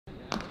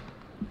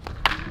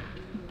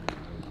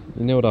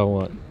You know what I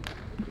want.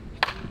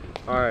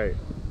 Alright.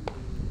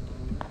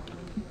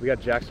 We got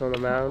Jaxon on the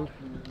mound.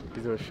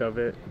 He's going to shove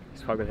it.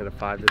 He's probably going to hit a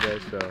 5 today,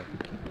 so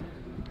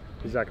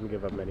he's not going to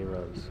give up many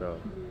runs. So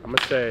I'm going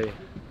to say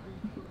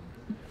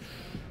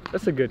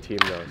that's a good team,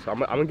 though. So I'm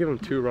going to give him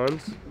 2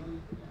 runs,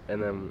 and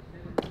then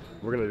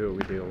we're going to do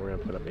what we do. We're going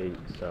to put up 8.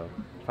 So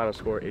final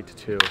score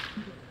 8-2.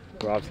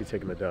 We're obviously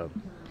taking the dub.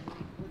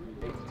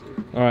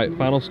 All right,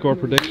 final score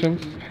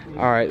predictions.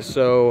 All right,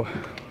 so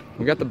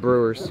we got the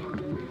Brewers.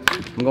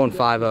 I'm going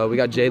 5-0. We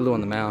got J. Lou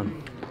on the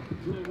mound.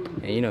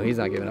 And you know he's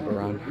not giving up a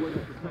run.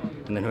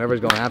 And then whoever's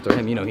going after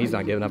him, you know he's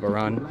not giving up a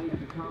run.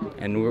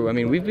 And I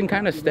mean, we've been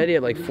kind of steady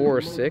at like 4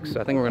 or 6.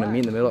 So I think we're going to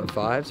meet in the middle at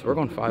 5. So we're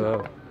going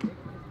 5-0.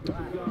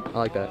 I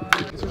like that.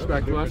 That's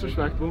respectable. That's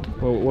respectable.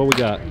 Well, what we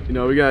got? You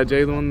know, we got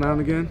J. Lou on the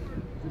mound again.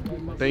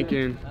 Think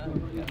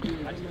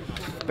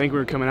we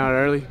were coming out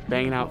early,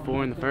 banging out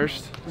 4 in the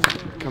first,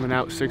 coming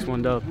out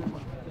 6-1 dub.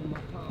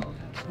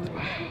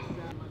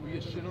 We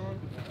get shit on,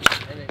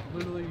 and it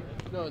literally,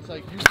 no, it's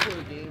like you score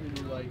a game and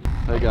you like.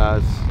 Hey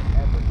guys,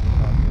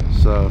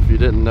 so if you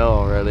didn't know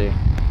already,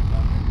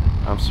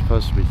 I'm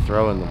supposed to be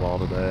throwing the ball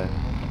today,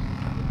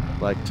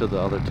 like to the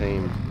other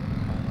team.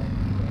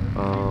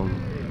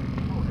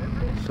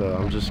 So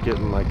I'm just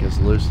getting like as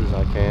loose as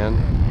I can,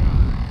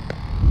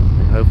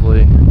 and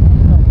hopefully,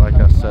 like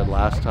I said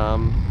last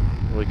time,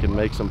 we can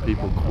make some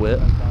people quit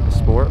the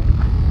sport.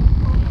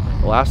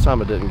 Last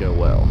time it didn't go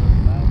well.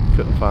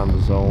 Couldn't find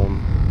the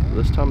zone.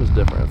 This time is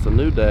different. It's a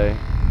new day.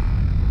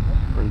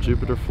 We're in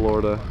Jupiter,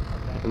 Florida,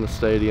 in the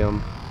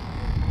stadium.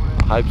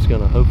 Hype's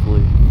gonna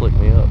hopefully flick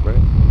me up, right?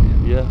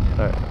 Yeah?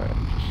 Alright.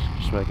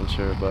 Just making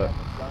sure, but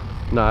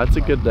no, it's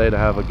a good day to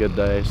have a good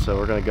day, so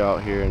we're gonna go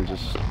out here and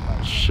just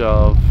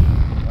shove,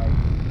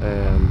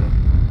 and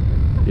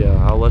yeah,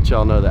 I'll let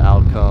y'all know the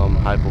outcome.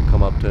 Hype will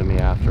come up to me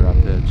after I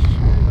pitch,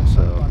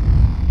 so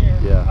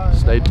yeah,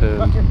 stay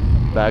tuned.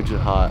 Bags are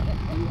hot.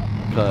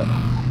 Cut.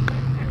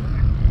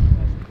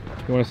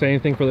 You want to say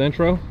anything for the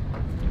intro?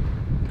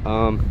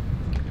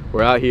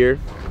 We're out here.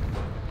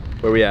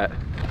 Where we at?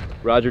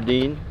 Roger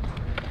Dean.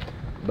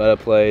 About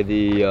to play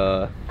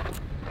the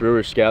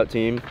Brewer scout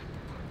team.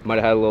 Might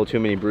have had a little too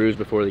many brews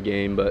before the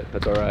game, but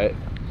that's all right.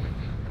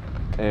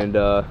 And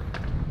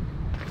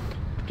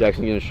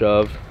Jackson's gonna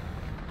shove.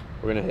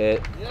 We're gonna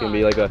hit. It's gonna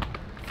be like a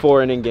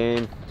 4-inning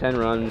game, 10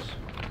 runs.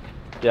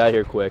 Get out of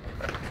here quick.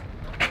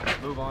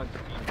 Move on to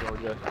Team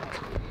Georgia.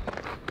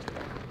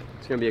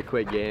 It's gonna be a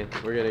quick game.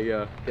 We're gonna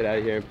go get out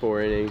of here in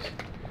 4 innings.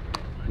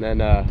 And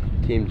then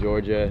Team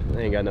Georgia,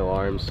 they ain't got no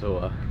arms,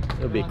 so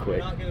it'll be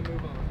quick. I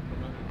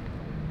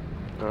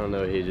don't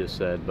know what he just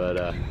said,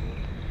 but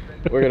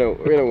we're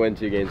gonna win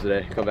 2 games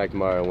today. Come back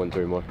tomorrow and win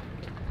 3 more.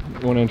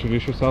 You want to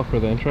introduce yourself for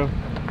the intro?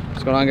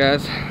 What's going on,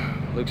 guys?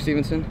 Luke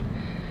Stevenson.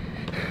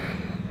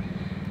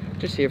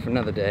 Just here for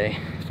another day.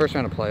 First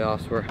round of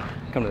playoffs. We're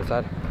coming to the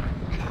side.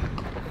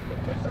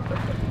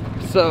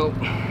 So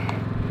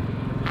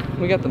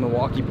we got the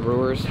Milwaukee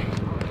Brewers. I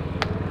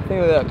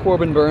think we got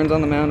Corbin Burns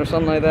on the mound or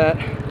something like that.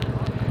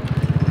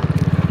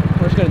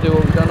 We're just gonna do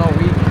what we've done all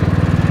week.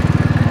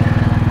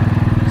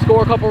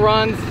 Score a couple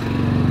runs.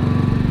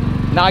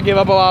 Not give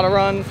up a lot of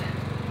runs.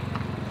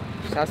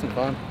 Just have some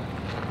fun.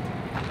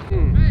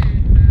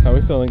 How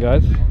we feeling,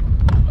 guys?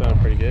 Feeling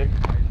pretty good.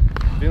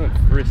 Feeling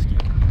frisky.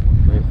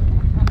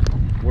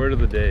 Word of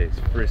the day is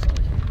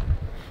frisky.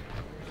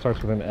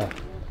 Starts with an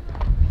F.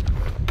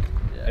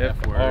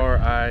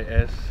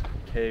 F-R-I-S-K-Y.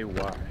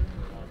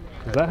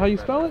 Is that how you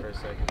spell it?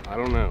 I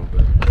don't know,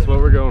 but that's what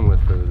we're going with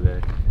for the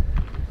day.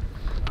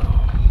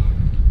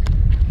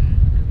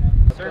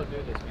 Let's go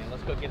do this, man.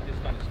 Let's go get this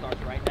done. It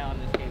starts right now in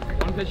this game.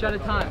 1 pitch at a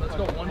time. Let's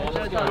go. 1 pitch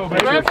at a time.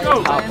 Let's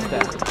go.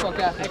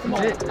 Come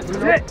on.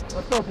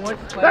 Let's go, boys.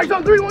 Bags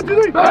on 3, 1,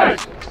 2, 3.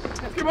 Bags.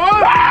 Come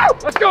on.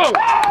 Let's go.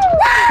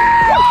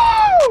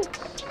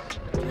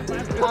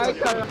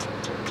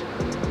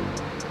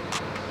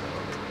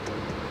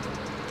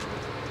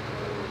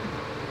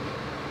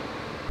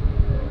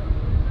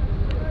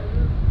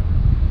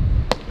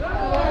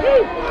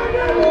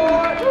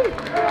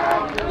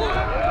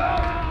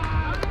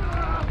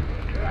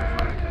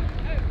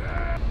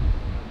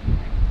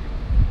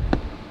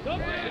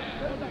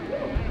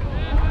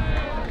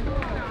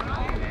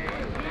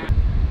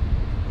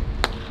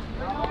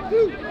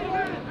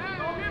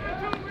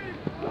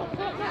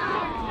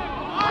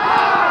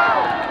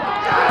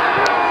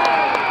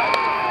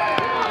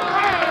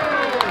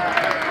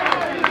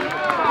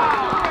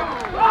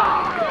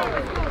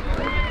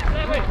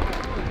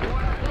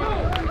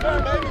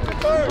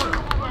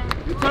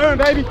 Turn,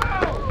 baby.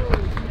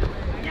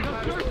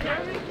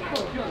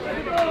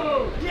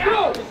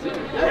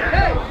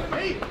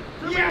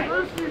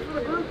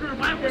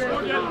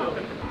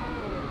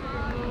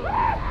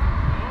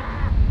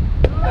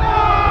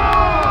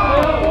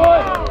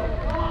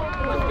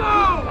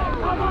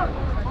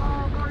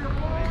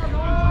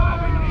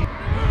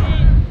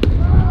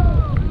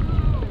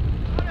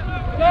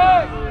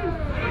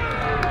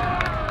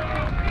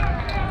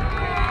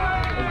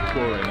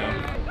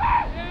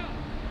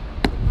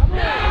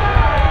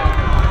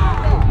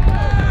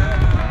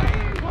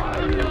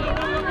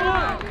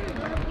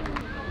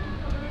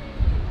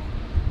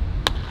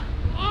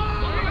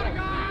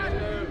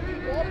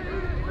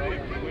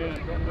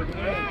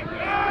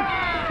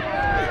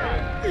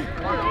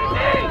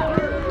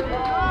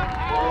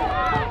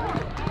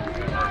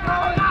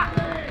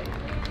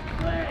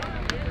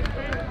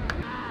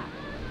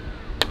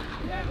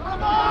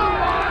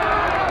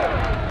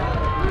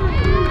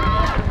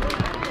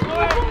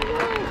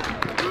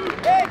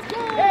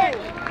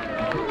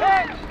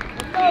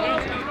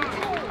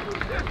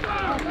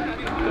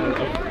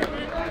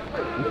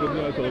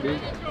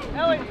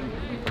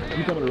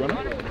 coming to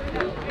run it?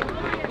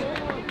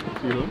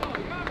 See you home?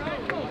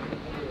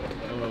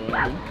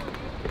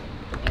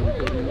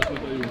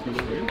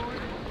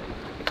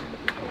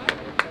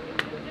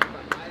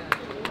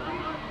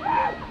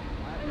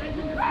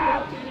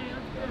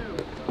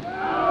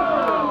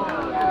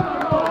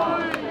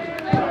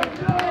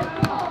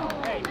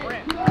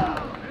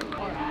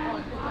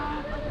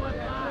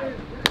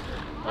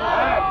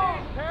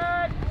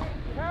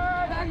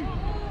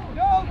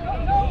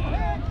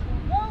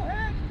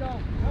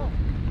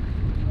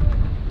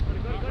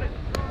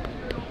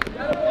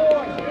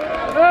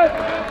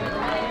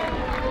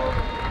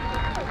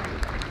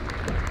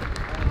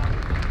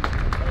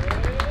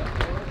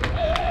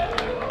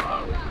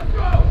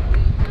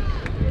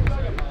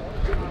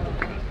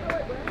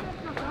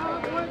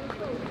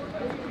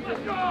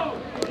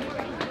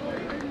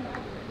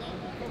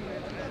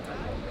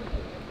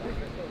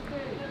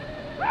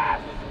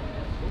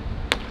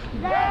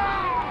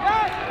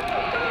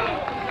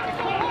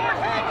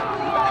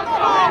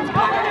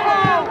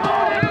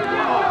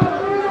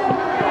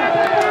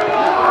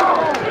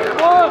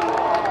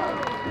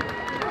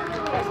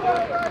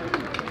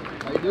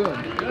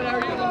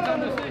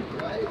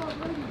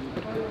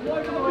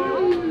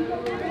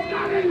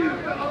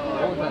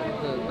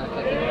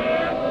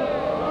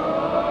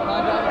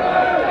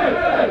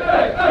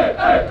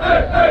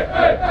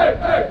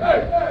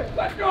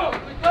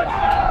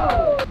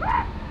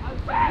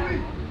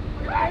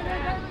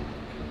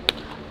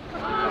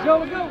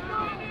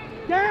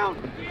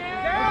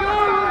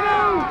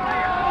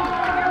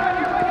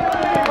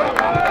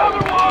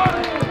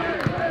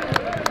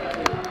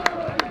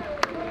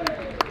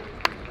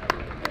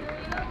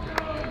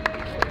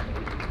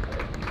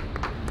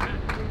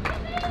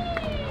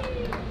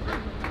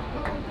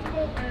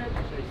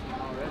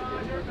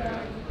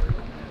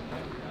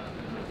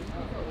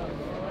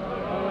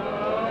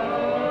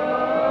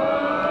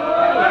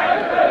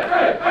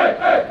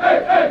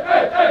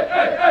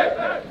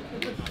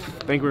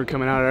 I think we were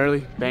coming out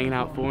early, banging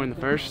out 4 in the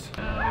first.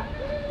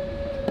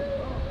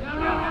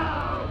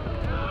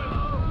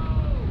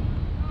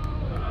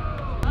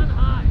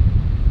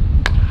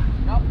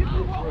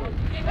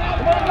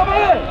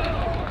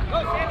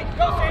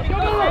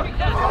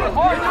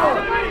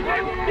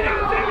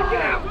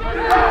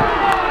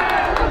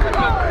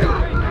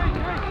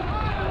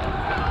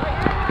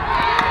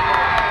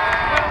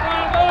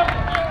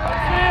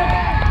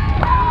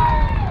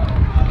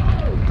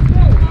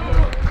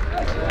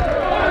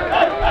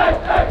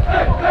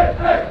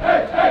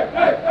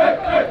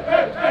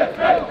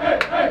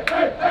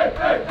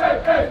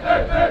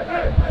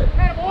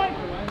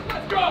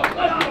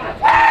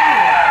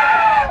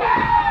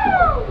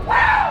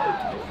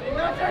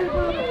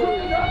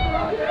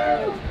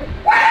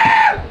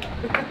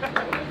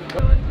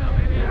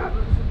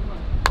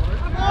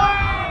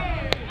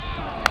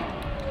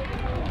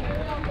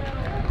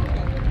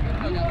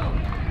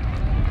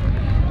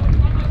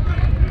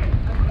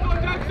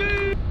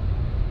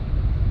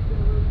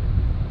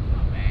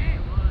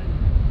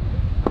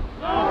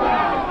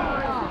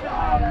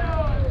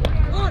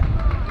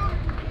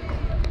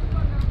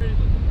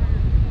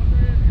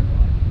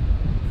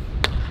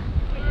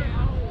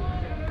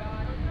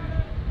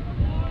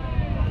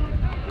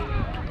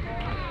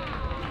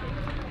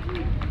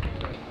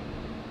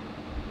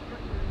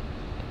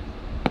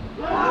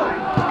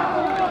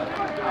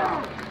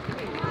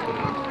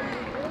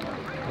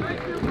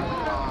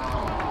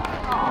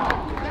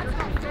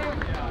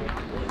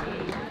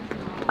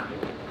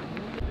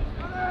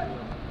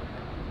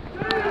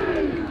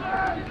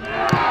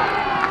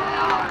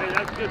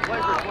 Good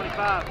play for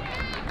 25.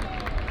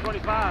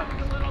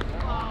 25.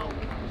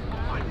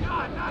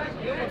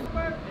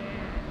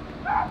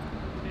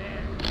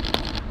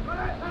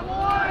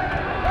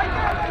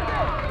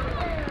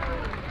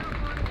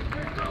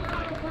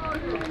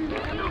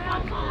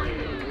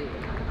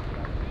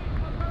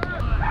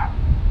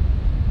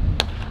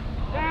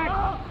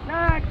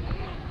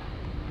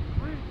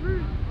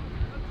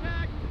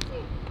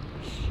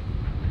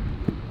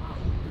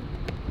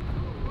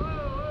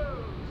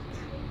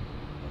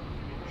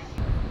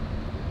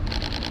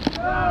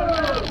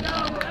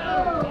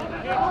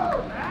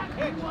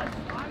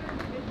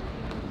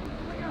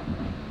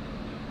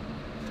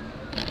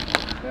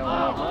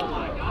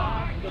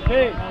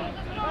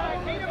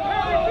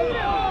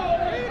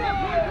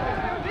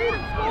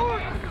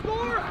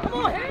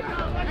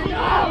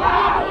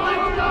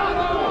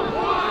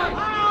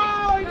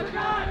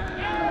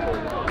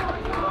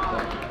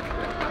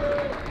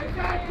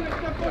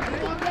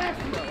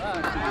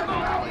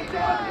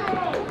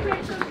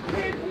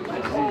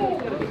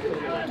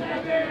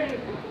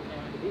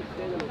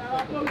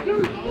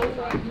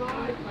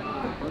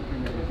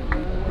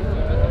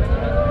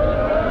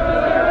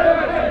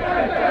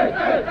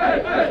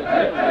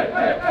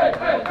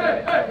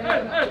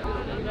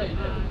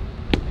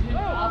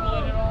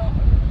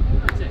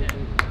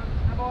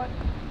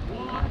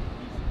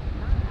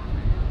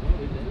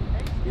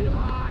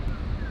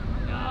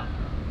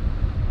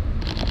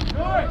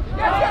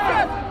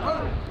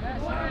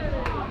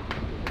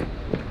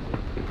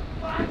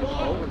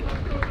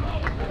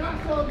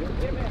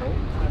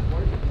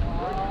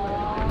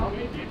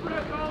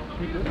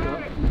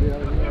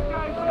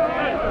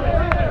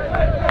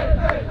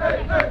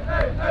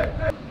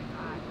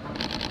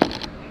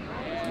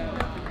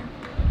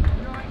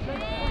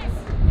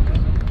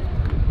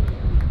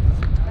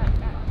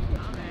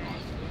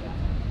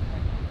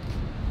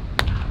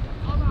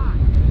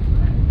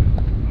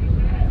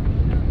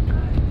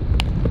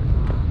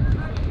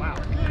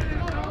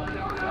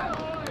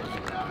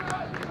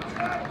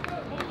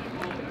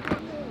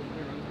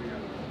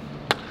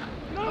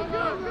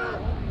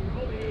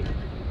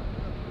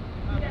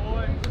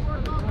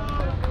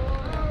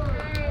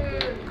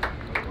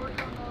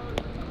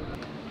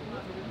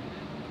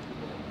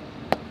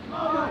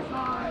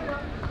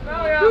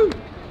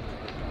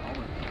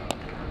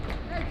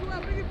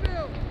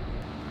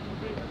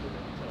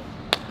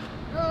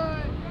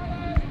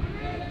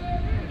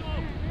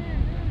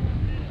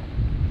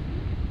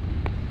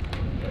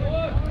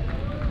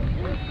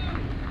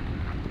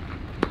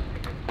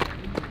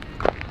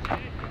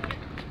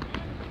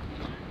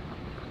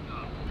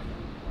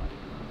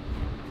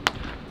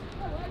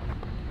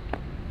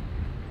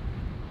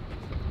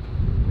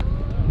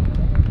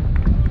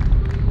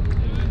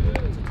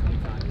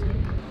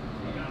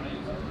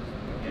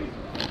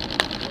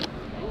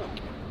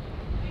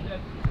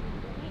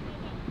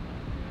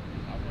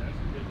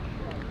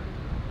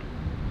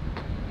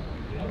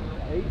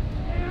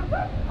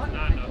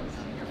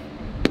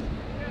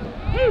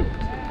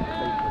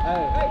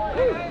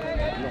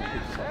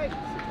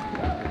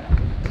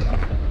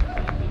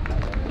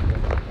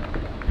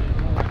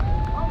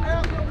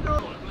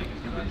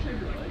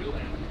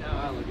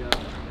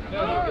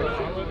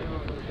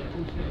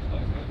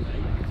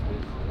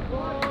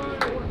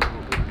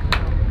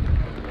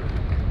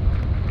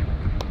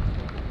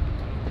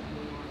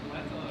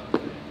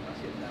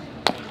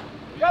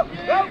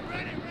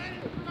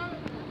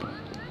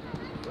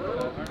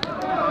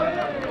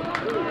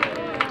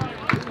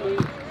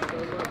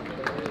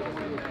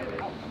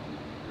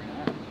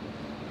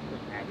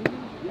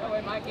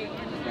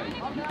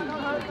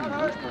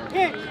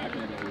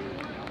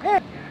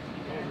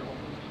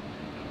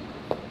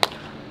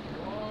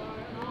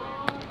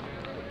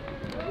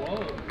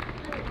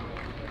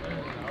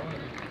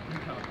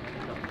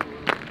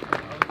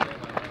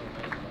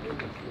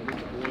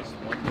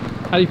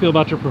 How do you feel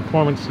about your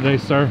performance today,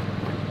 sir?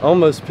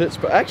 Almost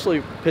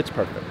actually pitch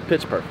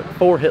perfect.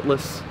 4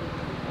 hitless.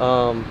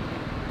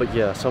 But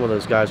yeah, some of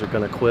those guys are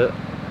gonna quit.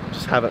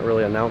 Just haven't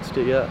really announced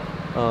it yet.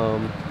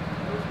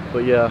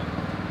 But yeah,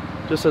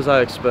 just as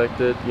I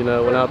expected, you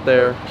know, went out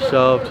there,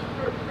 shoved.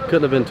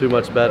 Couldn't have been too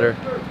much better.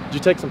 Did you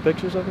take some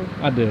pictures of me?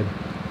 I did.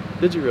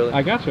 Did you really?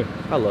 I got you.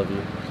 I love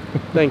you.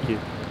 Thank you.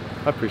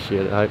 I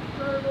appreciate it. Hype.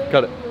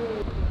 Cut it.